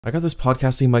I got this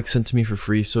podcasting mic sent to me for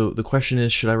free, so the question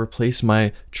is, should I replace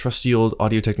my trusty old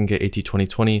Audio-Technica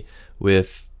AT2020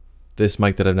 with this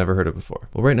mic that I've never heard of before?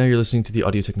 Well, right now you're listening to the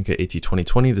Audio-Technica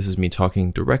AT2020. This is me talking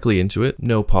directly into it.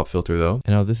 No pop filter though.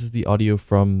 And now this is the audio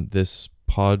from this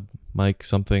pod mic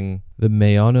something, the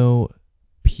Maono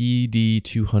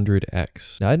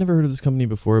PD200X. Now, I'd never heard of this company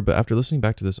before, but after listening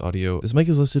back to this audio, this mic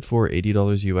is listed for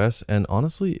 $80 US, and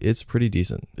honestly, it's pretty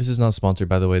decent. This is not sponsored,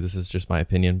 by the way. This is just my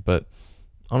opinion, but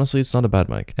honestly, it's not a bad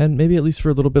mic. And maybe at least for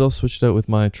a little bit, I'll switch it out with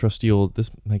my trusty old, this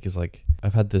mic is like,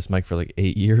 I've had this mic for like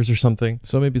 8 years or something.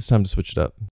 So maybe it's time to switch it up.